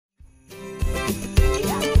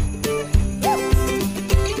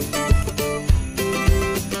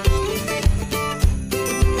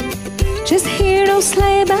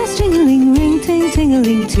sleigh bells jingling, ring, ting,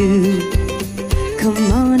 tingling too.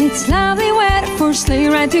 Come on, it's lovely weather for a sleigh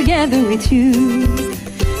ride together with you.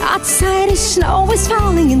 Outside the snow is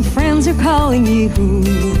falling and friends are calling you.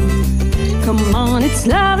 Come on, it's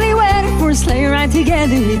lovely weather for a sleigh ride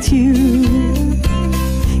together with you.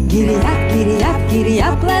 Giddy up, giddy up, giddy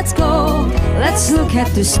up, let's go. Let's look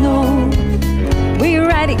at the snow. We're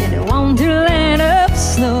riding in a wonderland of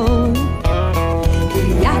snow.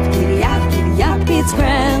 Giddy up, giddy up, giddy up, it's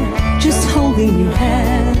grand, just holding your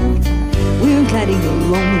hand. We're gliding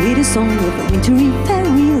along with a song of a wintry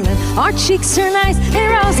fairyland. Our cheeks are nice and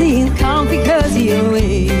rosy and comfy, cozy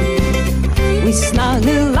away. We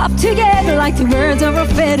snuggle up together like the birds of our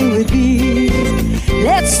feather would be.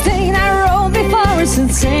 Let's take that road before us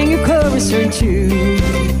and sing a chorus or two.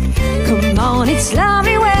 Come on, it's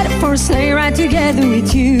lovely weather for a sleigh ride together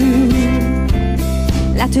with you.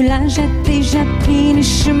 L'attelage a déjà pris le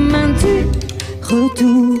chemin du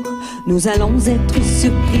retour. Nous allons être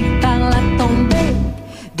surpris par la tombée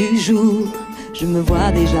du jour. Je me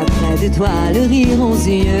vois déjà près de toi, le rire aux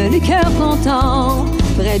yeux, le cœur content,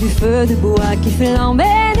 près du feu de bois qui flambe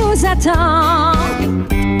et nous attend.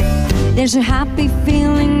 There's a happy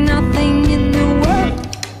feeling nothing in the world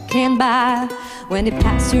can buy when they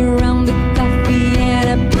pass you around the coffee and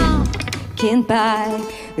a pumpkin pie.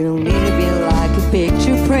 It'll need to be like a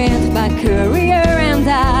picture print by Courier and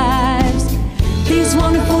Ives. These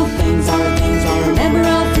wonderful things are things I remember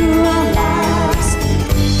all through our lives.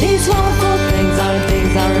 These wonderful things are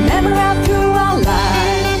things I remember all through our lives.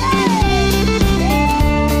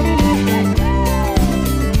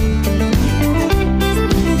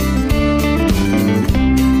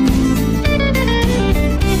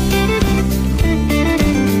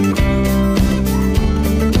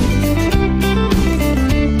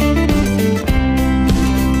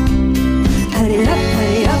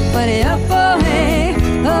 Allez hop, oh hey,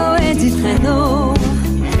 oh hey du traîneau.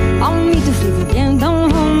 Emmitouflez-vous bien dans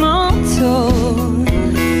mon manteau.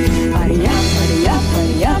 Allez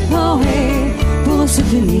hop, oh hey, pour se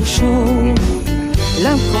tenir chaud.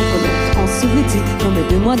 L'un contre l'autre, on se dit comme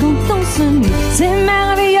deux mois d'automne se nuit. C'est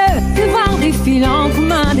merveilleux de voir défiler en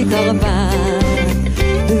commun des corbins.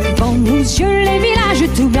 Devant nos yeux, les villages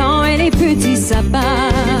tout blancs et les petits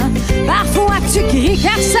sapins. Parfois tu cries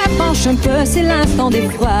car ça penche un peu, c'est l'instant des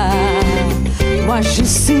froids. Moi je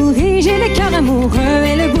souris, j'ai le cœur amoureux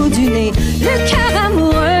et le bout du nez. Le cœur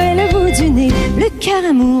amoureux et le bout du nez. Le cœur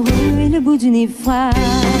amoureux et le bout du nez froid.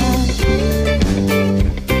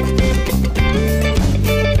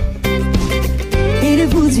 Et le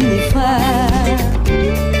bout du nez froid.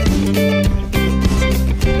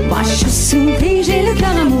 Moi je souris, j'ai le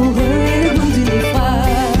cœur amoureux et le bout du nez froid.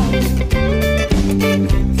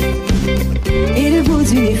 Et le bout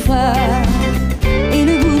du nez froid.